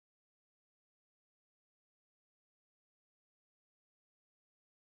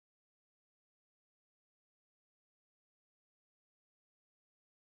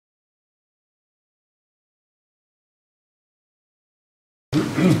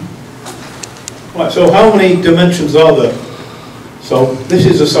Right, so how many dimensions are there? So this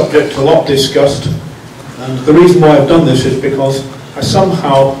is a subject a lot discussed, and the reason why I've done this is because I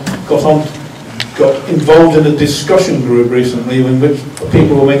somehow got involved in a discussion group recently in which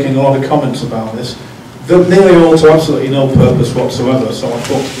people were making a lot of comments about this, nearly all to absolutely no purpose whatsoever, so I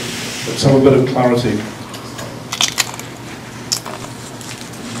thought let's have a bit of clarity.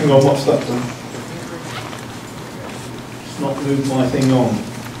 Hang on, what's that done? It's not moved my thing on.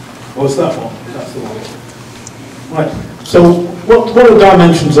 What's that one? That's the one. Right, so what are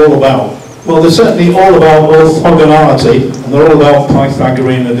dimensions all about? Well, they're certainly all about orthogonality, and they're all about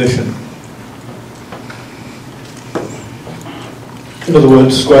Pythagorean addition. In other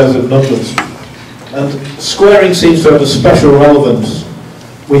words, squares of numbers. And squaring seems to have a special relevance.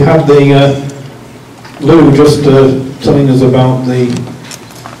 We had Lou just telling us about the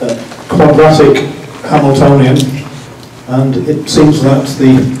quadratic Hamiltonian, and it seems that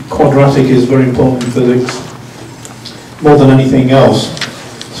the quadratic is very important in physics, more than anything else.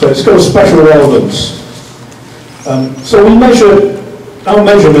 So it's got a special relevance. So we measure, our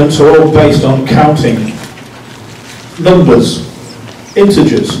measurements are all based on counting numbers,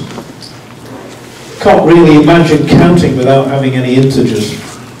 integers. Can't really imagine counting without having any integers.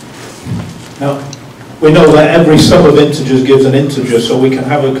 Now, we know that every sum of integers gives an integer, so we can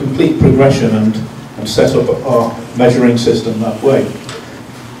have a complete progression and set up our measuring system that way.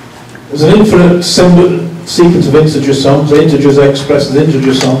 There's an infinite sequence of integer sums. The integers are expressed as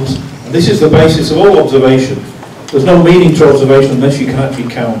integer sums, and this is the basis of all observation. There's no meaning to observation unless you can actually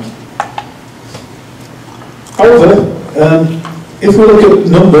count. However, if we look at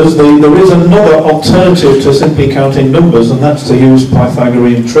numbers, there is another alternative to simply counting numbers, and that's to use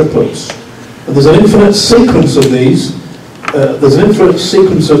Pythagorean triplets. And there's an infinite sequence of these. There's an infinite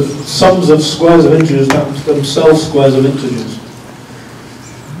sequence of sums of squares of integers that themselves squares of integers.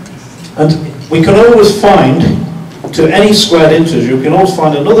 And we can always find, to any squared integer, we can always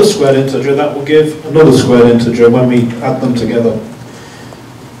find another squared integer that will give another squared integer when we add them together.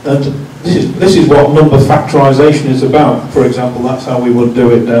 And this is what number factorization is about. For example, that's how we would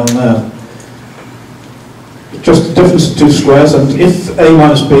do it down there. Just the difference of two squares, and if a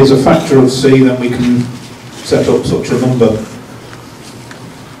minus b is a factor of c, then we can set up such a number.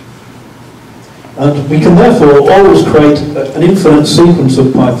 And we can therefore always create an infinite sequence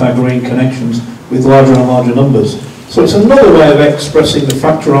of Pythagorean connections with larger and larger numbers. So it's another way of expressing the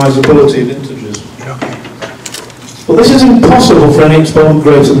factorizability of integers. But this is impossible for any exponent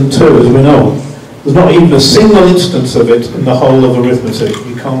greater than 2, as we know. There's not even a single instance of it in the whole of arithmetic.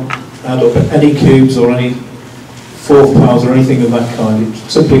 You can't add up any cubes or any fourth powers or anything of that kind. It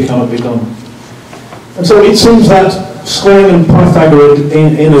simply cannot be done. And so it seems that squaring and Pythagorean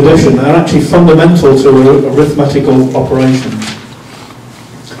in addition are actually fundamental to arithmetical operations.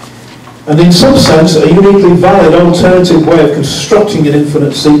 And in some sense, a uniquely valid alternative way of constructing an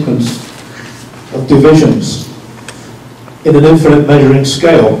infinite sequence of divisions in an infinite measuring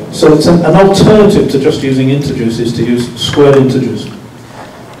scale. So it's an alternative to just using integers is to use squared integers.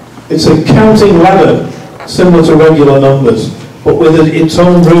 It's a counting ladder similar to regular numbers, but with its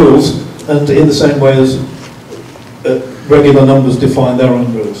own rules and in the same way as regular numbers define their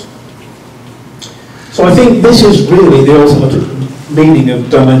own rules. So I think this is really the ultimate meaning of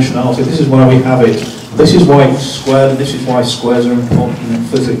dimensionality. This is why we have it. This is why it's squared, and this is why squares are important in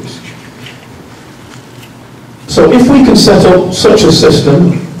physics. So if we can set up such a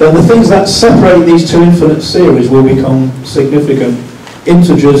system, then the things that separate these two infinite series will become significant: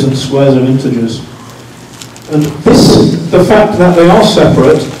 integers and squares of integers. And the fact that they are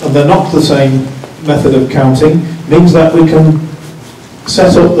separate and they're not the same method of counting means that we can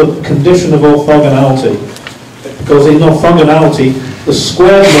set up the condition of orthogonality. Because in orthogonality, the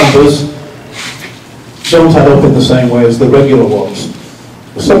squared numbers don't add up in the same way as the regular ones.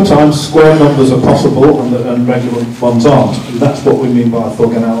 Sometimes square numbers are possible and regular ones aren't, and that's what we mean by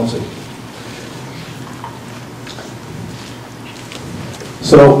orthogonality.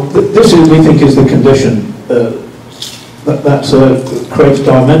 So this is, we think, is the condition that creates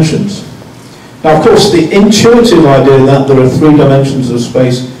dimensions. Now, of course, the intuitive idea that there are 3 dimensions of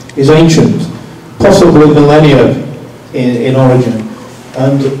space is ancient, possibly millennia in origin,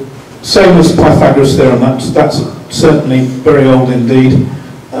 and same as Pythagoras' theorem. That's certainly very old indeed.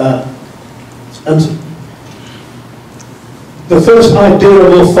 And the first idea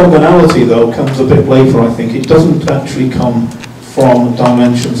of orthogonality, though, comes a bit later, I think. It doesn't actually come from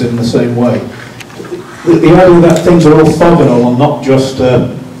dimensions in the same way. The idea that things are orthogonal and not just...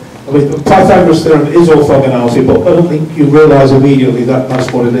 I mean, Pythagoras' theorem is orthogonality, but I don't think you realise immediately that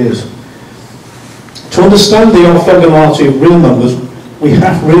that's what it is. To understand the orthogonality of real numbers, we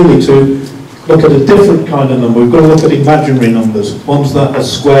have really to look at a different kind of number. We've got to look at imaginary numbers, ones that are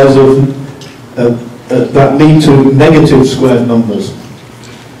squares of, that lead to negative squared numbers.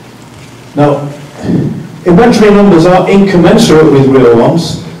 Now, imaginary numbers are incommensurate with real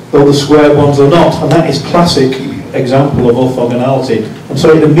ones, though the squared ones are not, and that is classic example of orthogonality. And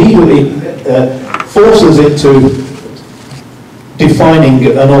so it immediately forces it to defining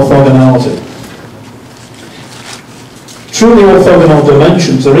an orthogonality. Truly orthogonal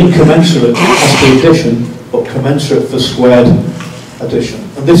dimensions are incommensurate as to addition, but commensurate for squared addition.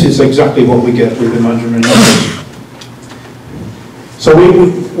 And this is exactly what we get with imaginary numbers. So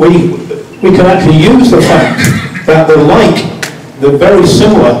we can actually use the fact that they're very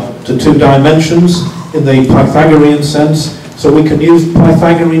similar to two dimensions in the Pythagorean sense, so we can use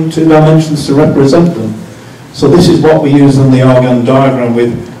Pythagorean two dimensions to represent them. So this is what we use in the Argand diagram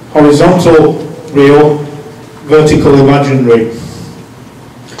with horizontal real, vertical imaginary.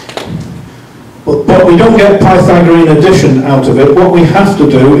 But we don't get Pythagorean addition out of it. What we have to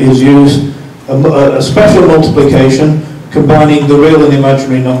do is use a special multiplication combining the real and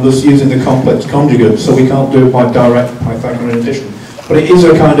imaginary numbers using the complex conjugate. So we can't do it by direct Pythagorean addition. But it is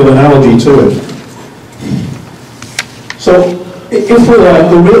a kind of analogy to it. So if we like,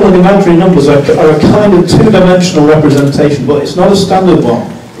 the real and imaginary numbers are a kind of two-dimensional representation, but it's not a standard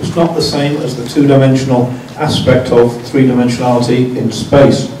one. It's not the same as the two-dimensional aspect of three-dimensionality in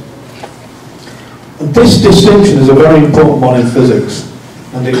space. And this distinction is a very important one in physics,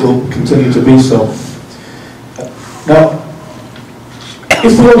 and it will continue to be so. Now,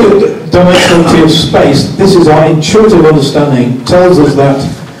 if we look at dimensionality of space, this is our intuitive understanding, tells us that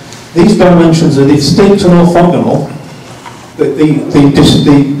these dimensions are distinct and orthogonal.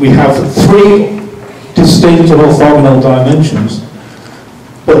 We have three distinct and orthogonal dimensions,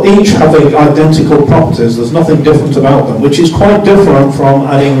 but each have identical properties. There's nothing different about them, which is quite different from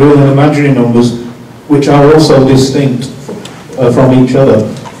adding real and imaginary numbers, which are also distinct from each other.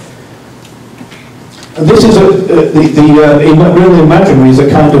 And this is real and imaginary is a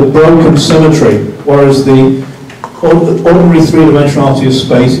kind of broken symmetry, whereas the ordinary three-dimensionality of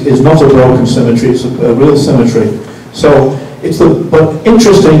space is not a broken symmetry; it's a real symmetry. So, but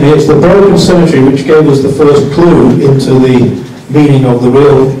interestingly, it's the broken symmetry which gave us the first clue into the meaning of the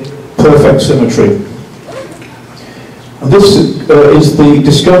real perfect symmetry. And this is the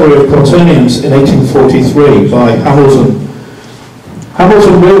discovery of quaternions in 1843 by Hamilton.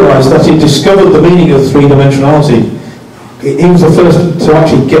 Hamilton realised that he discovered the meaning of three-dimensionality. He was the first to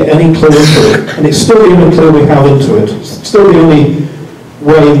actually get any clue into it, and it's still the only clue we have into it. It's still the only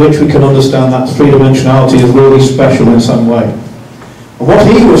way in which we can understand that three-dimensionality is really special in some way. And what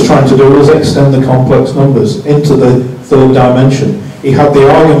he was trying to do was extend the complex numbers into the third dimension. He had the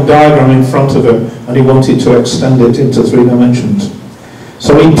Argand diagram in front of him, and he wanted to extend it into three dimensions.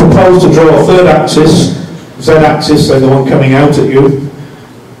 So he proposed to draw a third axis, z-axis, so the one coming out at you,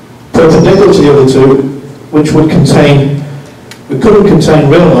 perpendicular to the other two, which would contain, we couldn't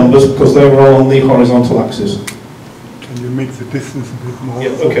contain real numbers because they were all on the horizontal axis. Can you make the distance a bit more? Yeah,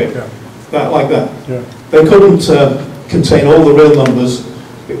 okay. Yeah. That, like that. Yeah. They couldn't contain all the real numbers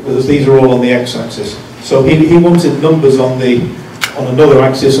because these are all on the x-axis. So he wanted numbers on another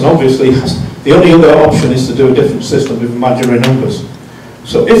axis, and obviously the only other option is to do a different system with imaginary numbers.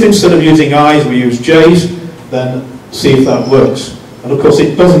 So if instead of using i's we use j's, then see if that works. And of course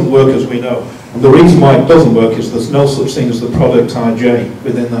it doesn't work, as we know. And the reason why it doesn't work is there's no such thing as the product ij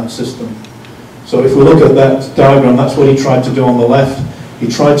within that system. So if we look at that diagram, that's what he tried to do on the left. He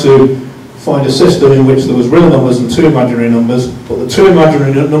tried to find a system in which there was real numbers and two imaginary numbers, but the two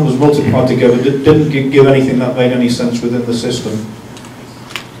imaginary numbers multiplied together didn't give anything that made any sense within the system.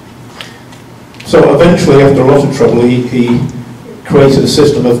 So eventually, after a lot of trouble, he created a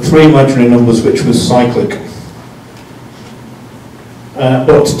system of three imaginary numbers which was cyclic.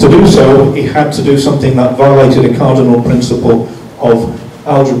 But to do so, he had to do something that violated a cardinal principle of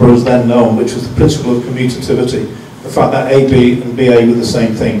algebra as then known, which was the principle of commutativity. The fact that AB and BA were the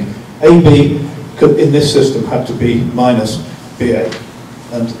same thing. AB in this system had to be minus BA.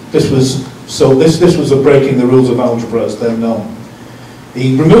 And this was breaking the rules of algebra as then known.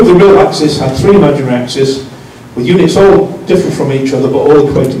 He removed the real axis, had three imaginary axes, with units all different from each other, but all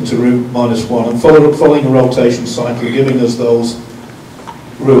equating to root -1, and following a rotation cycle, giving us those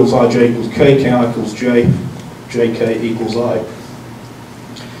rules: ij equals k, ki equals j, jk equals I.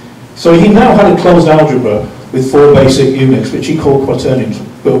 So he now had a closed algebra with four basic units, which he called quaternions.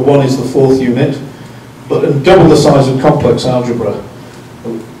 But one is the fourth unit, but double the size of complex algebra,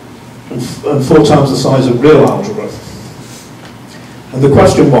 and 4 times the size of real algebra. And the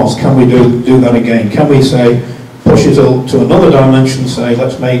question was, can we do that again? Can we say push it to another dimension, say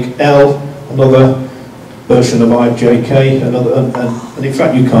let's make L another version of IJK, and in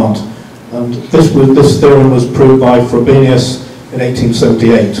fact you can't. And this theorem was proved by Frobenius in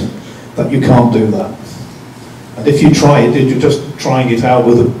 1878, that you can't do that. And if you try it, you're just trying it out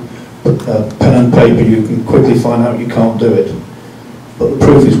with a pen and paper, you can quickly find out you can't do it. But the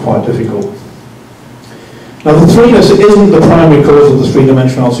proof is quite difficult. Now the threeness isn't the primary cause of the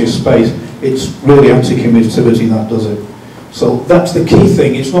three-dimensionality of space, it's really anti-commutativity that does it. So that's the key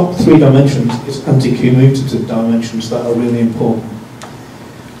thing, it's not three dimensions, it's anti-commutative dimensions that are really important.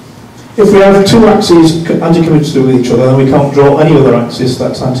 If we have two axes anti-commutative with each other, then we can't draw any other axis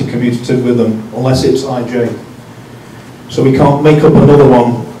that's anti-commutative with them, unless it's IJ. So we can't make up another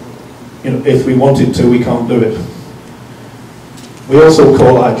one, if we wanted to, we can't do it. We also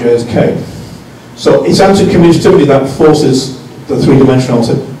call IJ as K. So it's anti-commutativity that forces the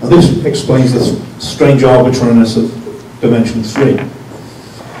three-dimensionality, and this explains the strange arbitrariness of dimension 3.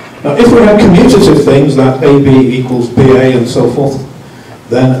 Now if we had commutative things, that AB equals BA and so forth,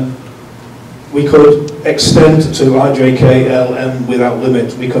 then we could extend to IJK, L, M without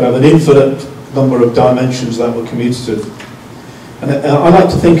limit. We could have an infinite number of dimensions that were commutative. And I like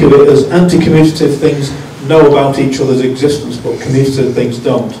to think of it as anti-commutative things know about each other's existence, but commutative things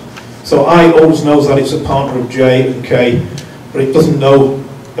don't. So I always knows that it's a partner of J and K, but it doesn't know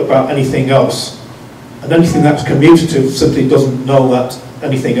about anything else. And anything that's commutative simply doesn't know that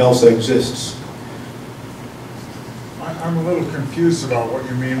anything else exists. I'm a little confused about what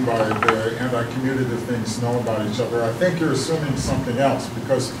you mean by the anti-commutative things know about each other. I think you're assuming something else,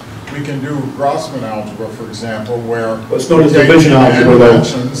 because we can do Grossman algebra, for example, where it's not a division algebra,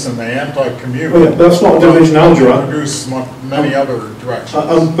 dimensions and they anti-commute. Oh, yeah, that's not a division algebra. Produce many other directions.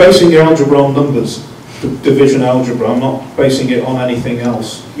 I'm basing the algebra on numbers, division algebra. I'm not basing it on anything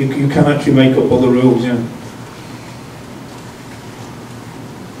else. You can actually make up other rules, yeah.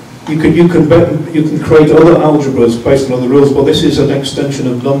 You can create other algebras based on other rules, but this is an extension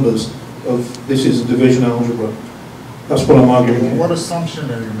of numbers. This is a division algebra. That's what I'm arguing here. What assumption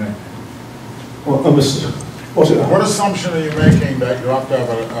are you making? Well, what assumption are you making that you have to have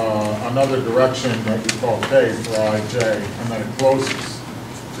another direction that you call K for IJ, and then it closes?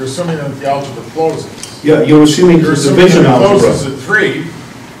 You're assuming that the algebra closes. Yeah, you're assuming it's a division algebra. It closes at 3.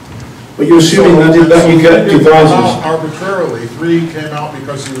 But you're assuming that you get divisors. Arbitrarily, 3 came out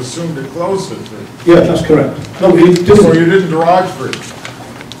because you assumed it closed at 3. Yeah, that's correct. No, you didn't. So you didn't derive 3.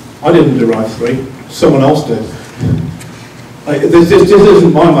 I didn't derive 3. Someone else did. This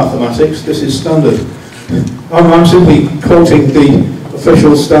isn't my mathematics. This is standard. I'm simply quoting the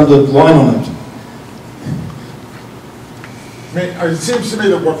official standard line on it. I mean, it seems to me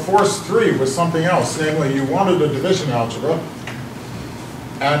that what forced 3 was something else. Namely, you wanted a division algebra,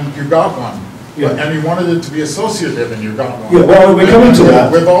 and you got one. Yeah. And you wanted it to be associative, and you got one. Yeah, well, we're coming to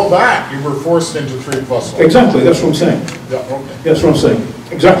that. With all that, you were forced into 3 plus 1. Exactly, that's what I'm saying. Yeah, okay. That's what I'm saying.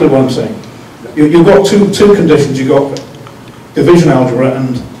 Exactly what I'm saying. You've got two conditions. You've got division algebra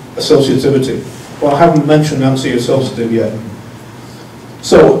and associativity. Well, I haven't mentioned anti-associative yet.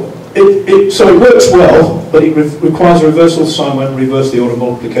 So it works well, but it requires a reversal sign when we reverse the order of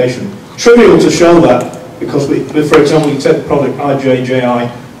multiplication. Trivial to show that, because for example, you take the product ij, ji,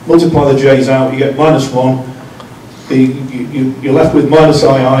 multiply the j's out, you get -1. You're left with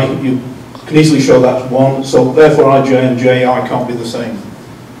 -ii. You can easily show that's 1. So therefore, ij and ji can't be the same.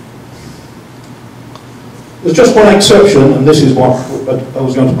 There's just one exception, and this is what I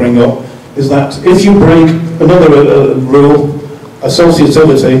was going to bring up, is that if you break another rule,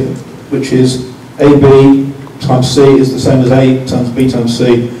 associativity, which is AB times C is the same as A times B times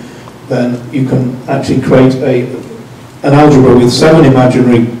C, then you can actually create an algebra with 7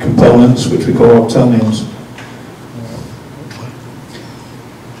 imaginary components, which we call octonions.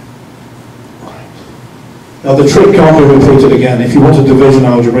 Now the trick can't be repeated again. If you want a division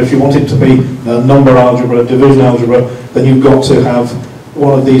algebra, if you want it to be a number algebra, division algebra, then you've got to have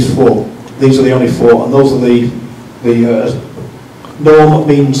one of these 4. These are the only 4, and those are the norm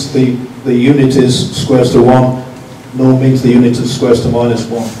means the unit is squares to 1, norm means the unit is squares to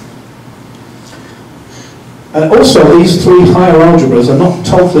 -1. And also these 3 higher algebras are not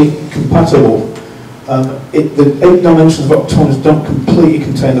totally compatible. The 8 dimensions of octonions don't completely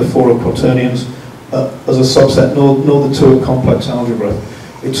contain the 4 of quaternions as a subset, nor the 2 of complex algebra.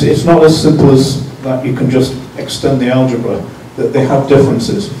 It's not as simple as that you can just extend the algebra, that they have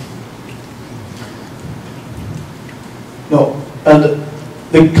differences. No, and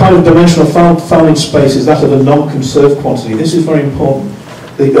the kind of dimensional found in space is that of a non-conserved quantity. This is very important.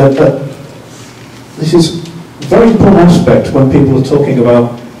 This is a very important aspect when people are talking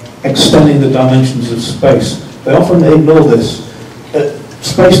about extending the dimensions of space. They often ignore this.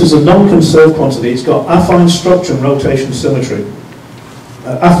 Space is a non-conserved quantity. It's got affine structure and rotation symmetry.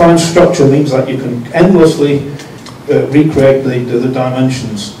 Affine structure means that you can endlessly recreate the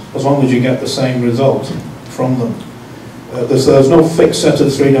dimensions as long as you get the same result from them. There's no fixed set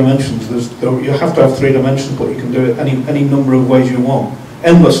of 3 dimensions. You have to have 3 dimensions, but you can do it any number of ways you want,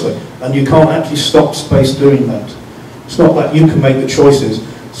 endlessly. And you can't actually stop space doing that. It's not that you can make the choices.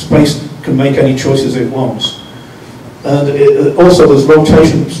 Space can make any choices it wants. And also there's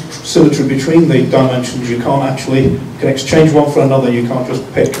rotation symmetry between the dimensions. You can exchange one for another. You can't just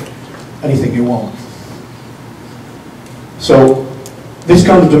pick anything you want. So this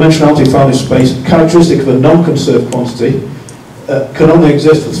kind of dimensionality found in space, characteristic of a non-conserved quantity, can only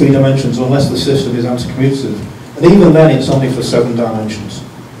exist for 3 dimensions unless the system is anticommutative. And even then it's only for 7 dimensions.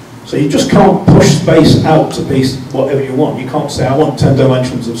 So you just can't push space out to be whatever you want. You can't say, I want 10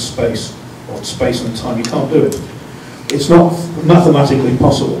 dimensions of space, or space and time. You can't do it. It's not mathematically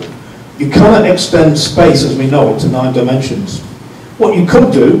possible. You cannot extend space as we know it to 9 dimensions. What you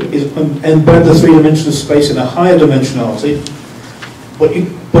could do is embed the 3 dimensions of space in a higher dimensionality, but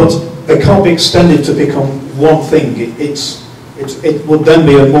they can't be extended to become one thing. It would then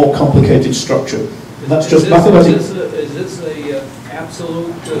be a more complicated structure. And that's just mathematics. Is this a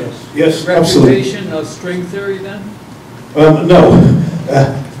absolute yes, refutation of string theory then? No.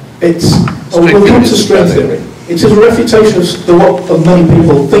 We'll come to string theory. It is a refutation of many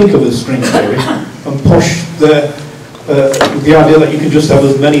people think of as string theory and push the idea that you can just have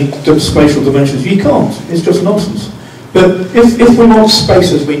as many spatial dimensions. You can't. It's just nonsense. But if we want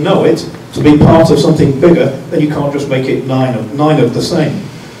space as we know it to be part of something bigger, then you can't just make it 9 of the same.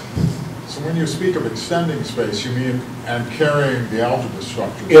 So when you speak of extending space, you mean and carrying the algebra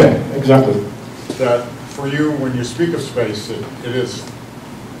structure? Yeah, exactly. That for you, when you speak of space, it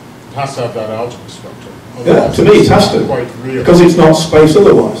has to have that algebra structure. Yeah, to me it has to, because it's not space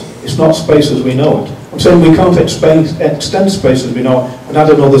otherwise. It's not space as we know it. I'm saying we can't extend space as we know it and add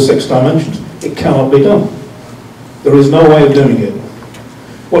another 6 dimensions. It cannot be done. There is no way of doing it.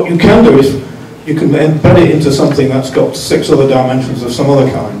 What you can do is you can embed it into something that's got 6 other dimensions of some other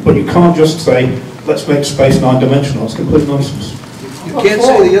kind, but you can't just say, let's make space 9-dimensional. It's complete nonsense. You can't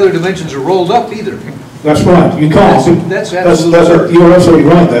say the other dimensions are rolled up either. That's right, you can't. That's absolutely you're absolutely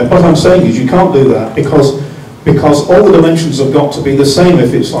right there. What I'm saying is you can't do that because all the dimensions have got to be the same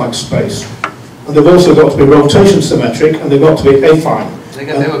if it's like space. And they've also got to be rotation symmetric and they've got to be affine. They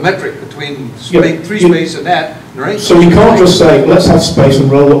got to have a metric between free space and that, right? So you can't just say, let's have space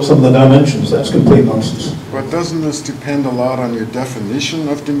and roll up some of the dimensions. That's complete nonsense. But doesn't this depend a lot on your definition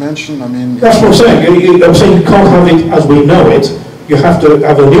of dimension? I mean... That's what I'm saying. I'm saying you can't have it as we know it. You have to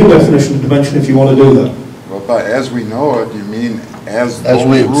have a new definition of dimension if you want to do that. Well, by as we know it, you mean as those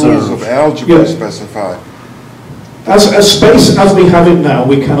we rules observe. of algebra specify. As space as we have it now,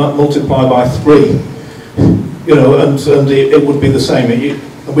 we cannot multiply by 3. You know, and it would be the same.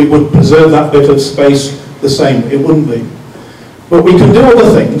 We would preserve that bit of space the same. It wouldn't be. But we can do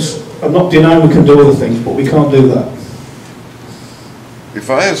other things. I'm not denying we can do other things, but we can't do that. If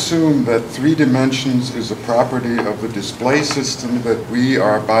I assume that 3 dimensions is a property of the display system that we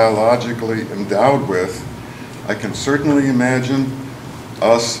are biologically endowed with, I can certainly imagine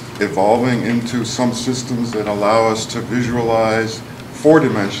us evolving into some systems that allow us to visualize 4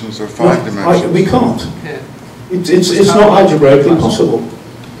 dimensions or 5 dimensions. We can't. It's not algebraically possible.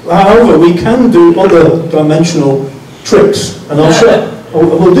 However, we can do other dimensional tricks, and I'll show.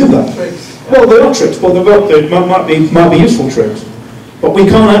 We'll do that. Well, they are tricks, but they might be useful tricks. But we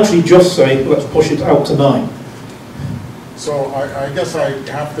can't actually just say, let's push it out to 9. So I guess I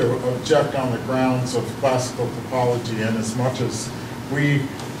have to object on the grounds of classical topology in as much as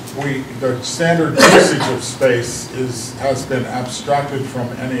the standard usage of space has been abstracted from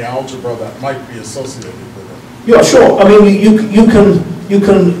any algebra that might be associated with it. Yeah, sure. I mean, you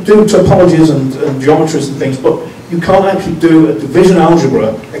can do topologies and geometries and things, but you can't actually do a division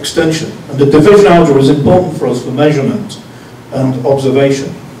algebra extension. And the division algebra is important for us for measurement and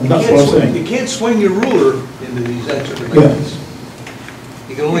observation. And that's what I'm saying. You can't swing your ruler into these extra dimensions.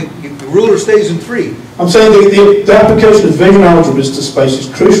 You can only, the ruler stays in 3. I'm saying the application of division algebras to space is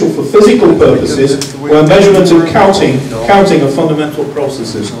crucial for physical purposes where measurement and counting are fundamental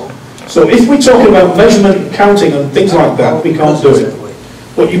processes. So if we're talking about measurement, counting and things like that, we can't do it.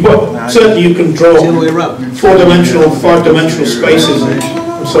 But certainly you can draw 4-dimensional, 5-dimensional spaces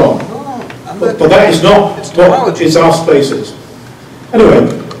and so on. But that is not what is our spaces. Anyway,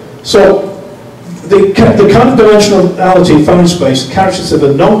 so the kind of dimensionality found in space, characteristics of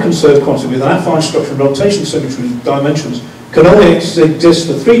a non-conserved quantity with an affine structure and rotation symmetry dimensions, can only exist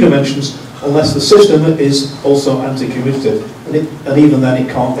for 3 dimensions unless the system is also anti-commutative, and even then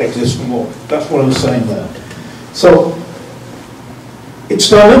it can't exist for more. That's what I was saying there. So, its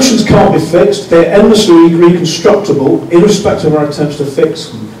dimensions can't be fixed, they're endlessly reconstructible, irrespective of our attempts to fix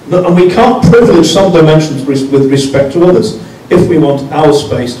them. And we can't privilege some dimensions with respect to others, if we want our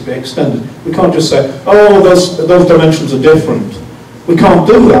space to be extended. We can't just say, oh, those dimensions are different. We can't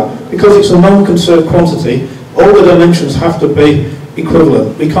do that, because it's a non-conserved quantity. All the dimensions have to be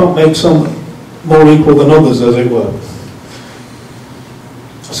equivalent. We can't make some more equal than others, as it were.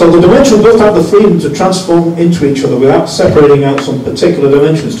 So the dimension does have the freedom to transform into each other without separating out some particular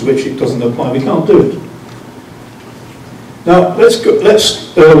dimensions to which it doesn't apply. We can't do it. Now, let's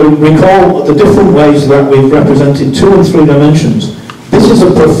recall the different ways that we've represented 2 and 3 dimensions. This is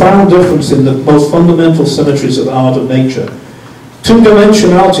a profound difference in the most fundamental symmetries of the art of nature.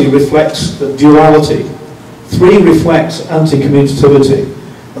 2-dimensionality reflects the duality. 3 reflects anti-commutativity.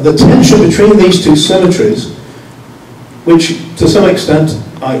 And the tension between these 2 symmetries, which to some extent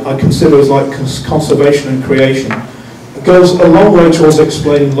I consider as like conservation and creation, goes a long way towards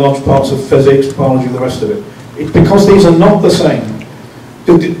explaining large parts of physics, biology, and the rest of it. It's because these are not the same.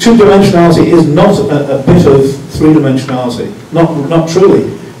 The 2-dimensionality is not a bit of 3-dimensionality, not truly,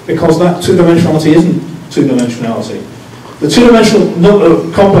 because that 2-dimensionality isn't 2-dimensionality. The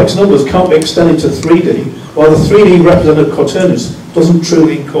 2-dimensional complex numbers can't be extended to 3D, while the 3D represented quaternions doesn't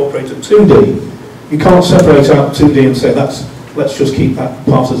truly incorporate a 2D. You can't separate out 2D and say, let's just keep that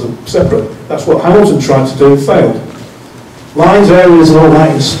part as a separate. That's what Hamilton tried to do and failed. Lines, areas, and all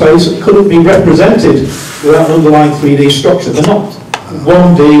that in space couldn't be represented without an underlying 3D structure. They're not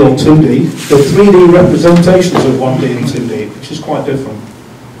 1D or 2D, they're 3D representations of 1D and 2D, which is quite different.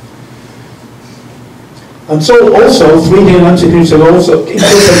 And so also, 3D and anti-commutative also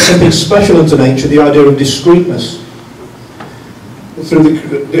incorporate something special into nature, the idea of discreteness.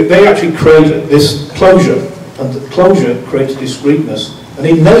 They actually create this closure, and the closure creates discreteness. And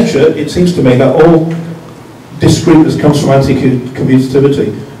in nature, it seems to me that all discreteness comes from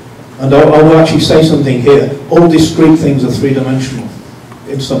anti-commutativity. And I will actually say something here. All discrete things are 3-dimensional,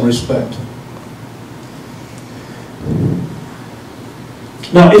 in some respect.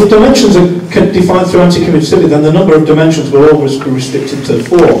 Now, if dimensions are defined through anti-commutativity, then the number of dimensions will always be restricted to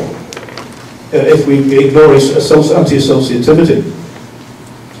 4, if we ignore anti-associativity.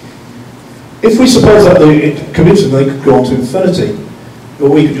 If we suppose that the commutativity could go on to infinity, or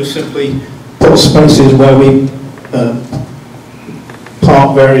we could just simply put spaces where we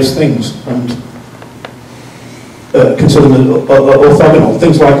park various things and consider them orthogonal.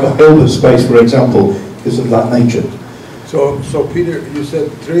 Things like a Hilbert space, for example, is of that nature. So Peter, you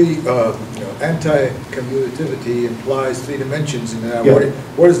said 3 anti-commutativity implies 3 dimensions, and Yeah.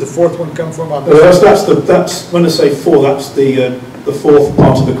 where does the 4th one come from? That's when I say 4. That's the 4th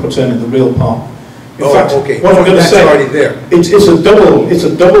part of the quaternion, the real part. In fact, okay. what I'm going to say, already there. It's a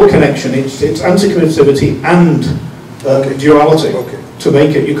double connection. It's anti-commutativity and duality to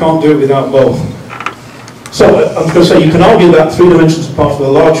make it. You can't do it without both. So I'm going to say you can argue that 3 dimensions are part of the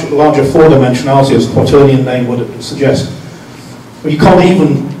larger 4-dimensionality, as the quaternion name would suggest. But you can't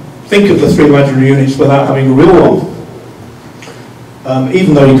even think of the 3-dimensional units without having a real one,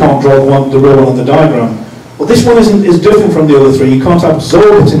 even though you can't draw the real one on the diagram. Well, this one is different from the other 3. You can't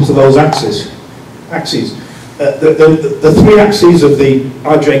absorb it into those axes. The 3 axes of the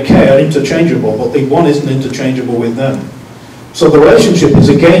IJK are interchangeable, but the 1 isn't interchangeable with them. So the relationship is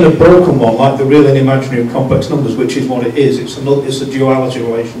again a broken one, like the real and imaginary of complex numbers, which is what it is. It's a duality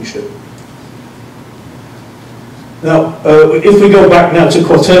relationship. Now, if we go back now to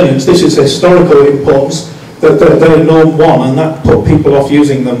quaternions, this is historical importance. They're norm 1, and that put people off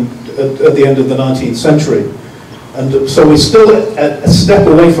using them at the end of the 19th century. And so we're still a step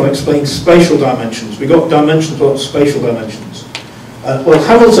away from explaining spatial dimensions. We got dimensions, but not spatial dimensions. Well,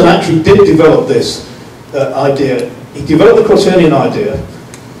 Hamilton actually did develop this idea. He developed the quaternion idea.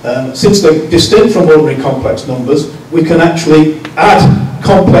 Since they're distinct from ordinary complex numbers, we can actually add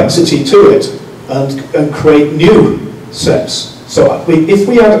complexity to it and create new sets. So if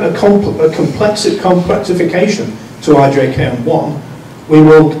we add a complexification to IJK and 1,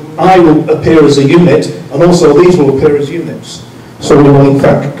 I will appear as a unit, and also these will appear as units. So we will in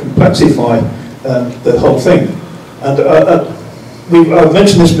fact complexify the whole thing. And I've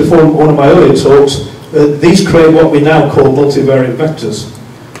mentioned this before in one of my earlier talks. These create what we now call multivariate vectors.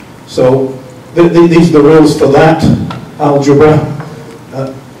 So these are the rules for that algebra,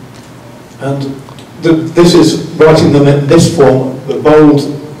 and this is writing them in this form, the bold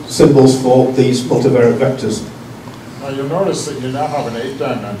symbols for these multivariate vectors. Now you'll notice that you now have an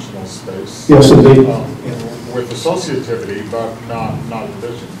 8-dimensional space. Yes, indeed. With associativity, but not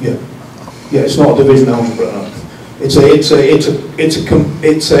division. Yeah. Yeah, it's not a division algebra. No.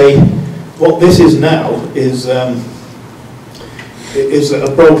 What this is now is a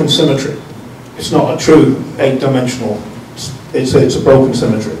broken symmetry. It's not a true 8-dimensional. It's a broken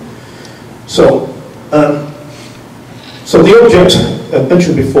symmetry. So, so the object I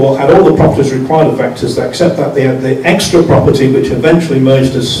mentioned before had all the properties required of vectors, except that they had the extra property which eventually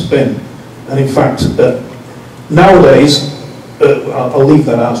merged as spin. And in fact, nowadays, I'll leave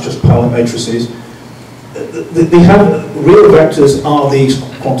that out, it's just power matrices. Real vectors are these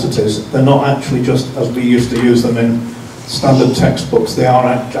quantities. They're not actually just as we used to use them in standard textbooks. They are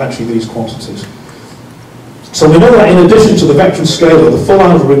actually these quantities. So we know that in addition to the vector and scalar, the full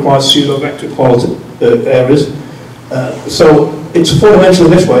algebra requires pseudo-vector quality areas. So it's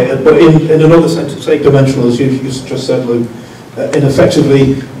four-dimensional in this way, but in another sense it's eight-dimensional, as you just said, Lou, in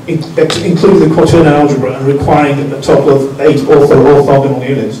effectively including the quaternion algebra and requiring a total of 8 orthogonal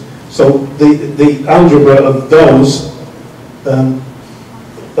units. So the algebra of those, I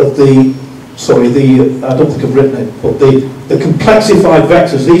don't think I've written it, but the complexified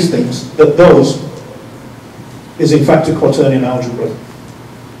vectors, these things, those is in fact a quaternion algebra.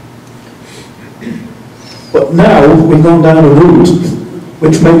 But now we've gone down a route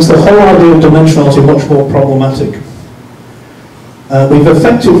which makes the whole idea of dimensionality much more problematic. We've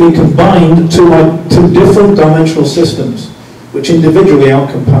effectively combined two different dimensional systems which individually are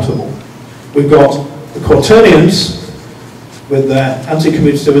compatible. We've got the quaternions with their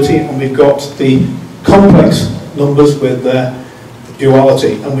anti-commutativity, and we've got the complex numbers with their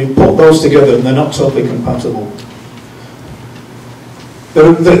duality, and we put those together and they're not totally compatible. We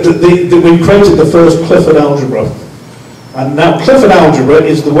created the first Clifford algebra, and now Clifford algebra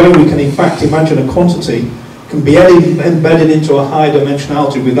is the way we can in fact imagine a quantity can be embedded into a high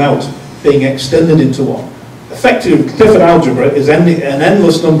dimensionality without being extended into one. Effectively, Clifford algebra is an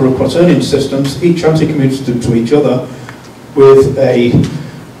endless number of quaternion systems, each anti-commutative to each other, with a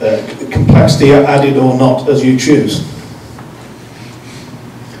complexity added or not as you choose.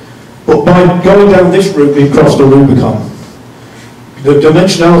 But by going down this route, we've crossed the Rubicon. The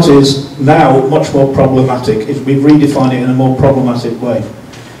dimensionality is now much more problematic. We've redefined it in a more problematic way.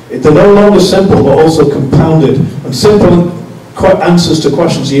 They're no longer simple, but also compounded, and simple answers to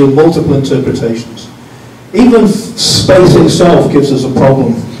questions yield multiple interpretations. Even space itself gives us a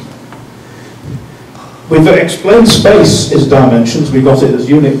problem. We've explained space is dimensions, we've got it as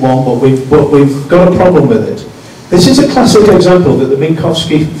unit 1, but we've got a problem with it. This is a classic example of the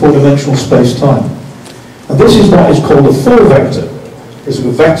Minkowski four-dimensional space-time. And this is what is called a four-vector. It's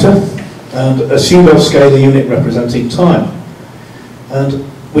a vector and a pseudo-scalar unit representing time. And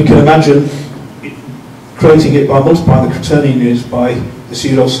we can imagine creating it by multiplying the quaternion units by the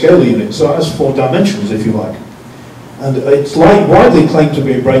pseudo-scalar unit. So it has 4 dimensions, if you like. And it's widely claimed to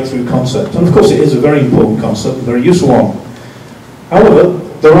be a breakthrough concept. And of course it is a very important concept, a very useful one. However,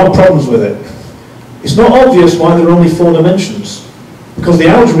 there are problems with it. It's not obvious why there are only 4 dimensions, because the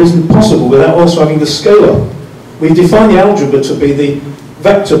algebra isn't possible without also having the scalar. We define the algebra to be the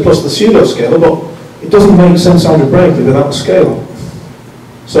vector plus the pseudo-scalar, but it doesn't make sense algebraically without the scalar.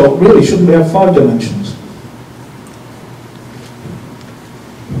 So really, shouldn't we have 5 dimensions?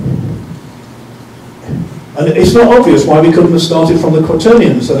 And it's not obvious why we couldn't have started from the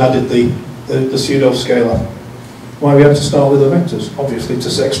quaternions and added the pseudo-scalar. Why we had to start with the vectors. Obviously,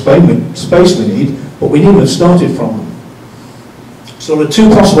 to explain the space we need, but we needn't have started from them. So there are 2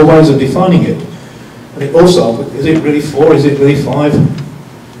 possible ways of defining it. And it also, is it really 4, is it really 5?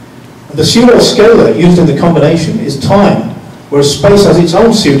 And the pseudo-scalar used in the combination is time, whereas space has its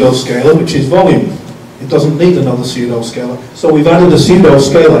own pseudo-scalar, which is volume. It doesn't need another pseudo-scalar. So we've added a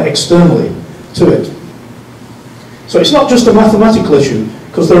pseudo-scalar externally to it. So it's not just a mathematical issue,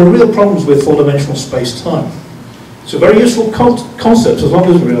 because there are real problems with four-dimensional space-time. It's a very useful concept, as long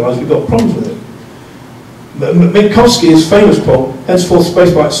as we realise we've got problems with it. Minkowski's famous quote, henceforth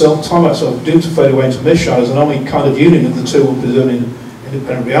space by itself, time by itself, doomed to fade away into mist-shadows, and only kind of union of the two will preserve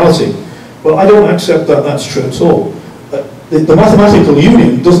independent reality. Well, I don't accept that that's true at all. The mathematical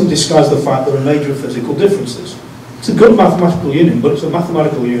union doesn't disguise the fact there are major physical differences. It's a good mathematical union, but it's a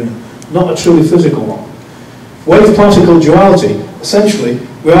mathematical union, not a truly physical one. Wave-particle duality, essentially,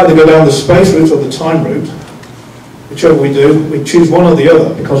 we either go down the space route or the time route. Whichever we do, we choose one or the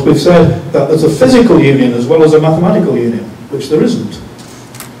other, because we've said that there's a physical union as well as a mathematical union, which there isn't.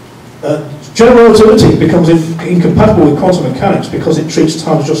 General relativity becomes incompatible with quantum mechanics because it treats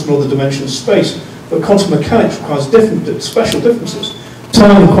time as just another dimension of space, but quantum mechanics requires special differences.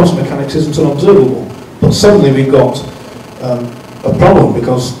 Time in quantum mechanics isn't unobservable, but suddenly we've got a problem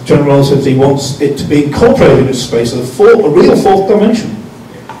because general relativity wants it to be incorporated into space as a real 4th dimension.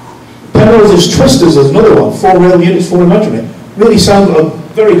 Penrose's twisters is another one, 4 real units, 4 imaginary. Really sounds a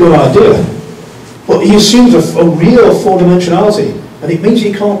very good idea. But he assumes a real 4-dimensionality, and it means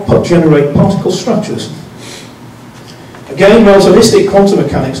he can't generate particle structures. Again, relativistic quantum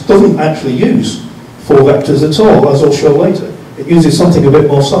mechanics doesn't actually use 4 vectors at all, as I'll show later. It uses something a bit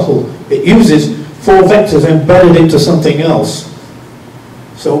more subtle. It uses 4 vectors embedded into something else.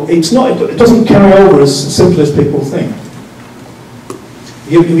 So it's not, it doesn't carry over as simple as people think.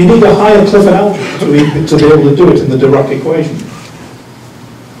 You need a higher Clifford algebra to be able to do it in the Dirac equation.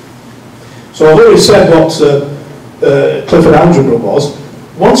 So I've already said what Clifford algebra was.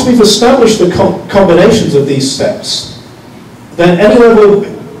 Once we've established the combinations of these sets, then any level of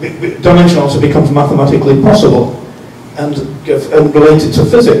dimensionality becomes mathematically possible and related to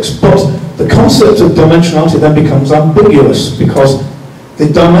physics. But the concept of dimensionality then becomes ambiguous because the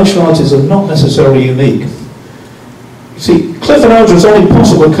dimensionalities are not necessarily unique. You see, Clifford algebra is only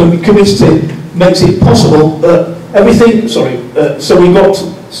possible, commutative makes it possible that everything, so we've got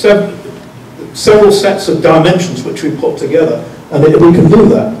several sets of dimensions which we put together, and we can do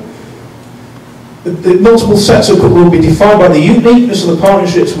that. The multiple sets will be defined by the uniqueness of the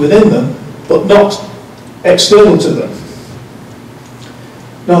partnerships within them, but not external to them.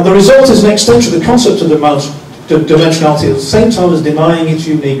 Now, the result is an extension of the concept of dimensionality at the same time as denying its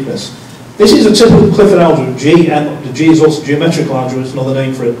uniqueness. This is a typical Clifford algebra, G, and the G is also geometrical algebra, it's another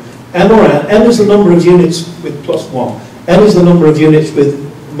name for it. M or N, M is the number of units with +1. N is the number of units with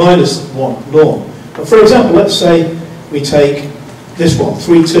 -1 norm. And for example, let's say we take this one,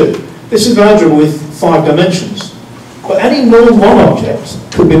 3, 2. This is an algebra with 5 dimensions. But any norm 1 object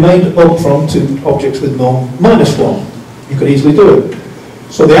could be made up from 2 objects with norm -1. You could easily do it.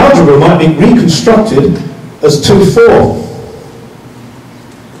 So the algebra might be reconstructed as 2, 4.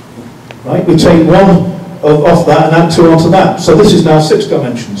 Right? We take 1 off that and add 2 onto that. So this is now 6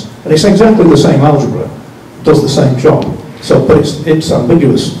 dimensions. And it's exactly the same algebra. It does the same job. But it's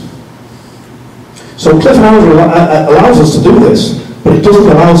ambiguous. So Clifford algebra allows us to do this, but it doesn't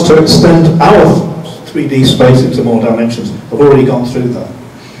allow us to extend our 3D space into more dimensions. I've already gone through that.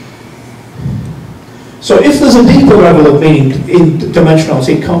 So if there's a deeper level of meaning in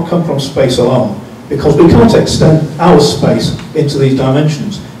dimensionality, it can't come from space alone, because we can't extend our space into these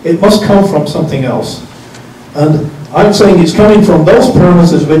dimensions. It must come from something else. And I'm saying it's coming from those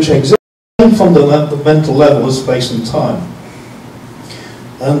parameters which exist at the fundamental level of space and time.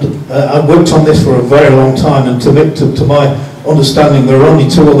 And I've worked on this for a very long time, and to my understanding, there are only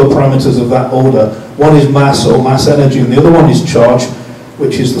 2 other parameters of that order. One is mass or mass energy, and the other one is charge,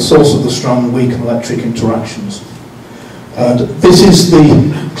 which is the source of the strong and weak electric interactions. And this is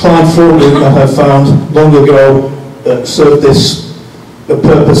the Klein formula that I found long ago that served the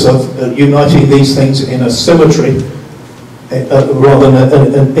purpose of uniting these things in a symmetry, rather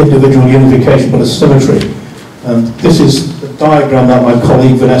than an individual unification, but a symmetry. And this is the diagram that my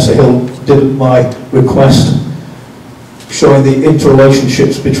colleague Vanessa Hill did at my request, showing the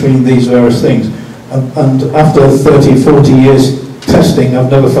interrelationships between these various things. And after 30, 40 years testing,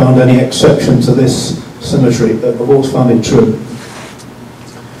 I've never found any exception to this symmetry. I've always found it true.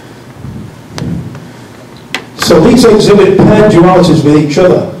 So these exhibit paired dualities with each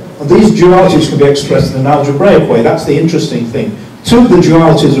other. And these dualities can be expressed in an algebraic way. That's the interesting thing. 2 of the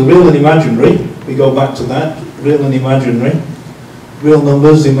dualities are real and imaginary. We go back to that. Real and imaginary. Real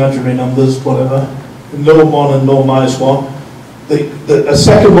numbers, imaginary numbers, whatever. Norm 1 and norm -1. A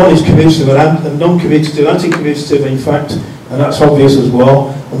second one is commutative and non-commutative, anti-commutative in fact, and that's obvious as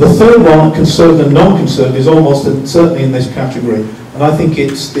well. And the third one, conserved and non-conserved, is almost certainly in this category. And I think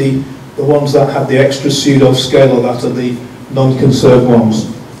it's the ones that have the extra pseudo-scalar that are the non-conserved ones.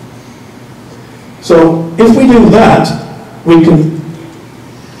 So if we do that, we can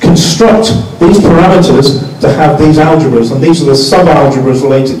construct these parameters to have these algebras, and these are the sub-algebras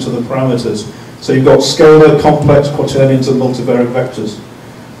related to the parameters. So you've got scalar, complex, quaternions, and multivariate vectors.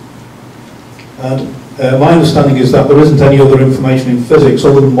 And my understanding is that there isn't any other information in physics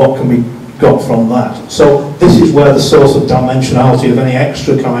other than what can be got from that. So this is where the source of dimensionality of any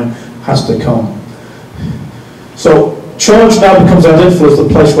extra kind has to come. So charge now becomes identified as the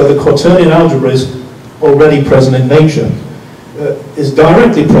place where the quaternion algebra is already present in nature. Is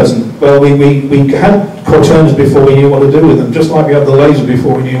directly present. Well, we had quaternions before we knew what to do with them, just like we had the laser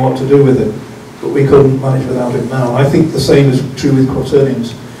before we knew what to do with it. But we couldn't manage without it now. I think the same is true with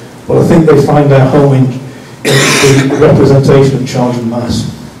quaternions. But I think they find their home in the representation of charge and mass.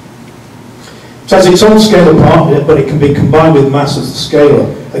 It has its own scalar part, but it can be combined with mass as the scalar.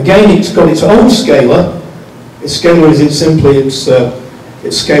 Again, it's got its own scalar. Its scalar is simply its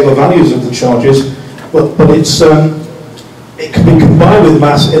scalar values of the charges, but it can be combined with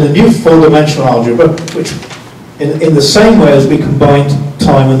mass in a new four-dimensional algebra, which in the same way as we combined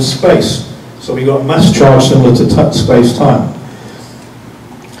time and space. So we got mass charge similar to space-time.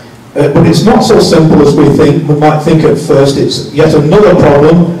 But it's not so simple as we might think at first. It's yet another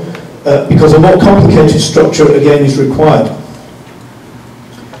problem because a more complicated structure again is required.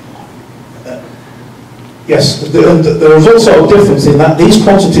 Yes, there is also a difference in that these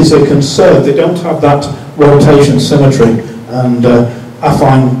quantities are conserved. They don't have that rotation symmetry and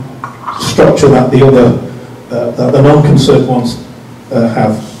affine structure that the other, that the non-conserved ones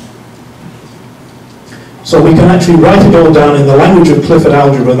have. So we can actually write it all down in the language of Clifford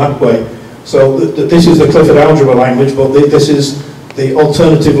algebra that way. So this is the Clifford algebra language, but this is the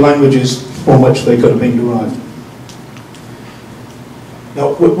alternative languages from which they could have been derived.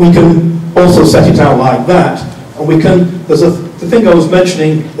 Now we can also set it out like that, and we can. There's the thing I was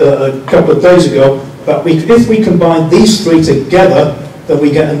mentioning a couple of days ago, that if we combine these three together, then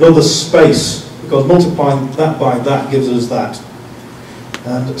we get another space, because multiplying that by that gives us that.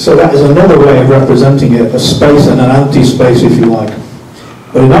 And so that is another way of representing it, a space and an anti-space, if you like.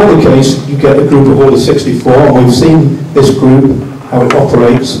 But in either case, you get a group of order 64, and we've seen this group, how it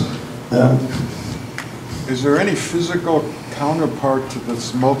operates. Is there any physical counterpart to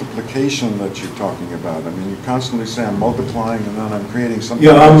this multiplication that you're talking about? I mean, you constantly say I'm multiplying and then I'm creating something.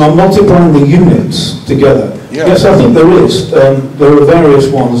 Yeah, I'm multiplying the units together. Yeah. Yes, I think there is. There are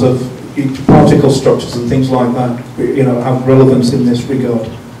various ones of particle structures and things like that, you know, have relevance in this regard.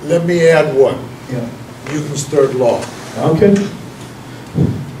 Let me add one. Yeah. Newton's third law. Okay.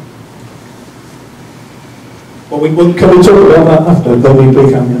 Well, can we talk about that after? Then we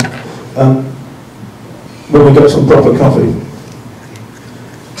can, yeah. When we get some proper coffee.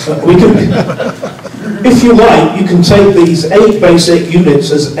 We can, if you like, you can take these 8 basic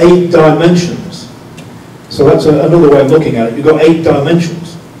units as 8 dimensions. So that's another way of looking at it. You've got 8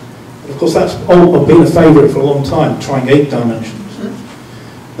 dimensions. And of course, that's been a favourite for a long time, trying 8 dimensions.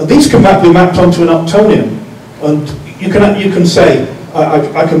 And these can be mapped onto an octonion. And you can say,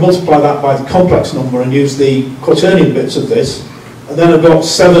 I can multiply that by the complex number and use the quaternion bits of this. And then I've got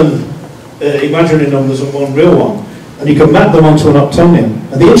 7 imaginary numbers and 1 real one. And you can map them onto an octonion.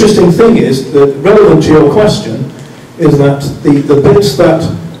 And the interesting thing is, that relevant to your question, is that the bits that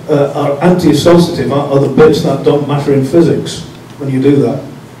are anti-associative are the bits that don't matter in physics when you do that.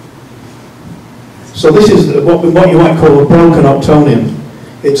 So this is what you might call a broken octonion.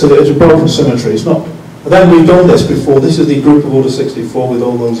 It's a broken symmetry. It's not. And then we've done this before. This is the group of order 64 with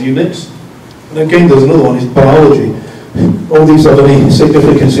all those units. And again, there's another one, is biology. All these have any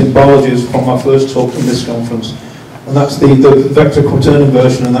significance in biology is from my first talk from this conference. And that's the vector quaternion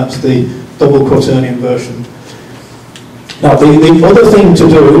version, and that's the double quaternion version. Now, the other thing to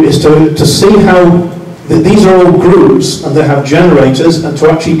do is to see how these are all groups, and they have generators, and to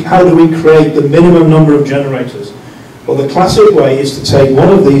actually, how do we create the minimum number of generators? Well, the classic way is to take one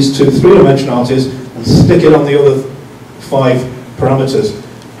of these 2 3-dimensionalities and stick it on the other 5 parameters.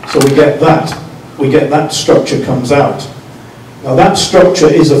 So we get that structure comes out. Now that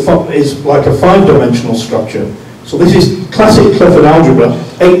structure is like a 5-dimensional structure. So this is classic Clifford algebra,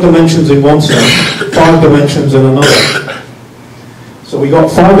 8 dimensions in one sense, 5 dimensions in another. So we got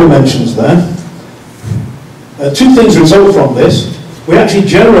 5 dimensions there. 2 things result from this. We actually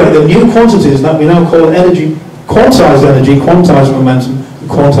generate the new quantities that we now call energy, quantized momentum, and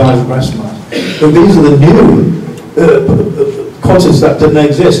quantized rest mass. So these are the new quantities that didn't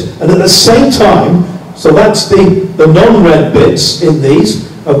exist. And at the same time, so that's the non-red bits in these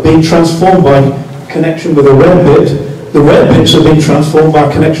have been transformed by connection with a red bit. The red bits have been transformed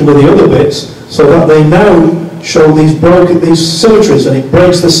by connection with the other bits, so that they now show these symmetries, and it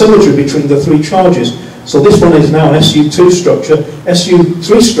breaks the symmetry between the 3 charges. So this one is now an SU2 structure,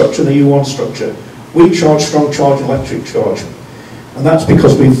 SU3 structure, and a U1 structure. Weak charge, strong charge, electric charge. And that's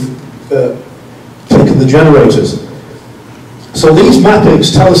because we've taken the generators. So these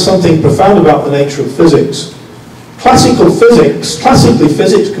mappings tell us something profound about the nature of physics. Classically,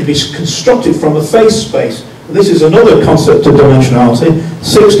 physics can be constructed from a phase space. And this is another concept of dimensionality,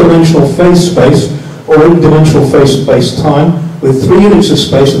 6-dimensional phase space, or 8-dimensional phase space-time, with 3 units of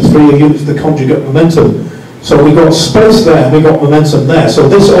space and 3 units of the conjugate momentum. So we've got space there, and we've got momentum there. So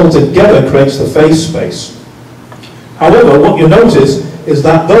this all together creates the phase space. However, what you notice is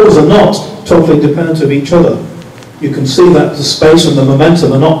that those are not totally independent of each other. You can see that the space and the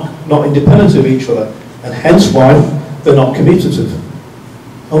momentum are not independent of each other, and hence why they're not commutative.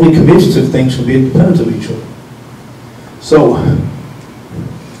 Only commutative things can be independent of each other. So,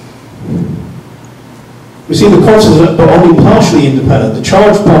 we see the quantities are only partially independent. The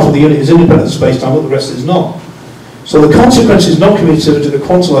charge part of the unit is independent of space-time, but the rest is not. So the consequence is not commutative at the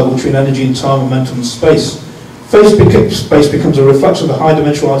quantum level between energy and time, momentum and space. Space becomes a reflection of the high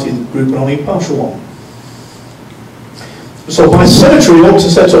dimensionality of the group and only a partial one. So by symmetry, we ought to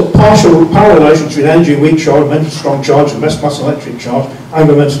set up partial power relations between energy and weak charge, momentum strong charge, and rest mass and electric charge, and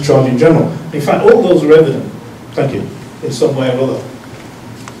momentum charge in general. In fact, all those are evident, thank you, in some way or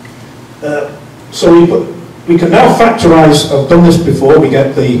other. So we can now factorize, I've done this before, we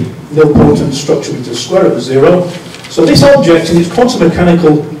get the nilpotent structure with the square root of 0. So this object in its quantum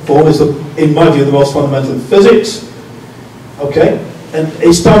mechanical form is, in my view, the most fundamental in physics. Okay, and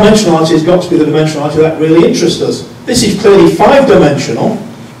its dimensionality has got to be the dimensionality that really interests us. This is clearly 5-dimensional,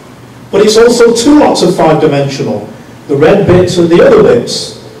 but it's also two lots of 5-dimensional, the red bits and the other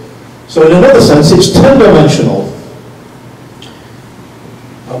bits. So in another sense, it's 10-dimensional.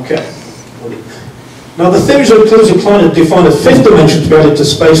 Okay. Now the theories of Euclid's inclined to define a 5th dimension to be added to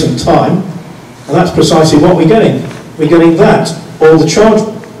space and time, and that's precisely what we're getting. We're getting that, or the charge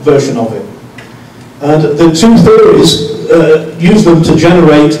version of it. And the two theories use them to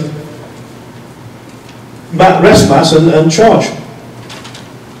generate rest mass and charge.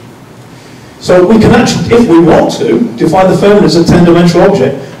 So we can actually, if we want to, define the Fermi as a 10-dimensional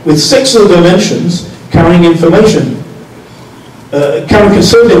object with 6 of the dimensions carrying information, carrying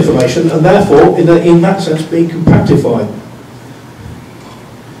conserved information, and therefore, in that sense, being compactified.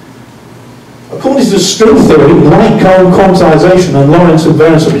 According to the string theory, light quantization and Lorentz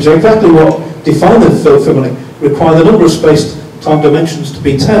invariance, which is exactly what define the Fermi, require the number of space-time dimensions to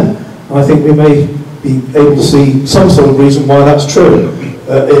be 10. And I think we may be able to see some sort of reason why that's true.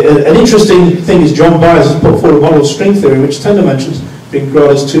 An interesting thing is John Byers has put forward a model of string theory in which 10 dimensions being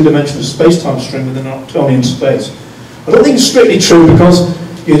regarded as 2-dimensional space-time string within an Newtonian space. I don't think it's strictly true because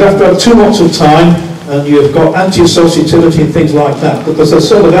you'd have to have 2 lots of time and you've got anti-associativity and things like that, but there's a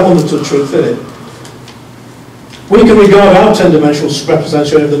sort of element of truth in it. We can regard our 10-dimensional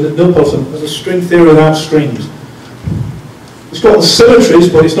representation of the nilpotent as a string theory without strings. It's got the symmetries,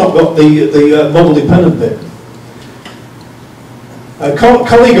 but it's not got the model-dependent bit. A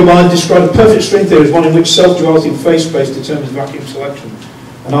colleague of mine described perfect string theory as one in which self-duality in phase space determines vacuum selection,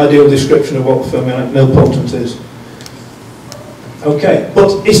 an ideal description of what fermionic nilpotent is. Okay,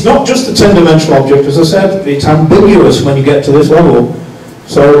 but it's not just a 10-dimensional object, as I said, it's ambiguous when you get to this level.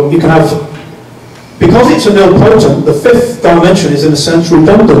 So you can have, because it's a nilpotent, the 5th dimension is in a sense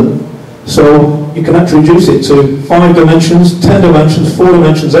redundant. So you can actually reduce it to 5 dimensions, 10 dimensions, 4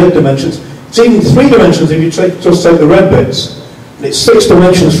 dimensions, 8 dimensions. It's even 3 dimensions if you just take the red bits. And it's 6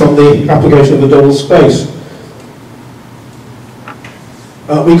 dimensions from the application of the double space.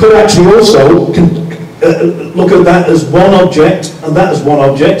 We could actually also look at that as one object, and that as one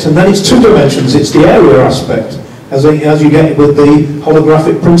object, and then it's 2 dimensions. It's the area aspect, as you get with the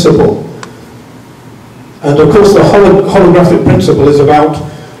holographic principle. And of course, the holographic principle is about,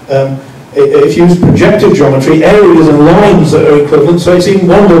 if you use projective geometry, areas and lines that are equivalent, so it's even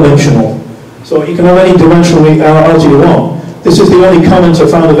 1-dimensional. So you can have any dimensional reality you want. This is the only comment I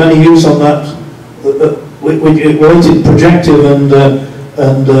found of any use on that, related projective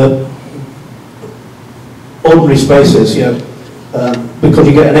and ordinary spaces, yeah, because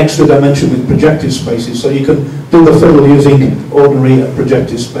you get an extra dimension with projective spaces, so you can do the fiddle using ordinary and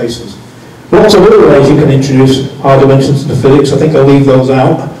projective spaces. Lots of other ways you can introduce higher dimensions into physics. I think I'll leave those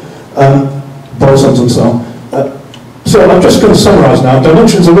out, bosons and so on. So I'm just going to summarise now.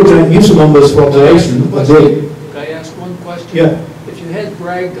 Dimensions originate use of numbers for observation. Can I ask one question? Yeah. If you had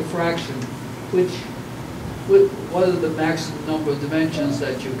Bragg diffraction, what are the maximum number of dimensions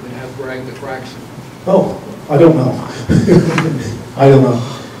that you could have Bragg diffraction? Oh, I don't know. I don't know.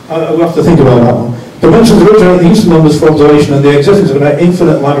 I'll have to think about that one. Dimensions originate the use of numbers for observation and the existence of an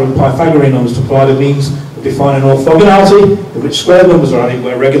infinite ladder of Pythagorean numbers to provide a means of defining orthogonality, in which square numbers are added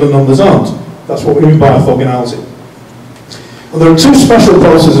where regular numbers aren't. That's what we mean by orthogonality. And there are 2 special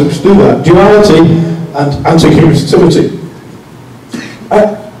processes which do that, duality and anti-commutativity.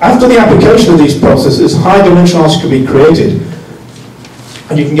 After the application of these processes, high dimensionality can be created.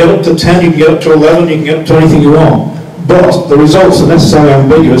 And you can get up to 10, you can get up to 11, you can get up to anything you want. But the results are necessarily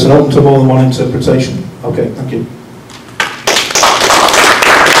ambiguous and open to more than one interpretation. Okay, thank you.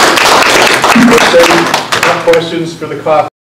 Questions for the coffee?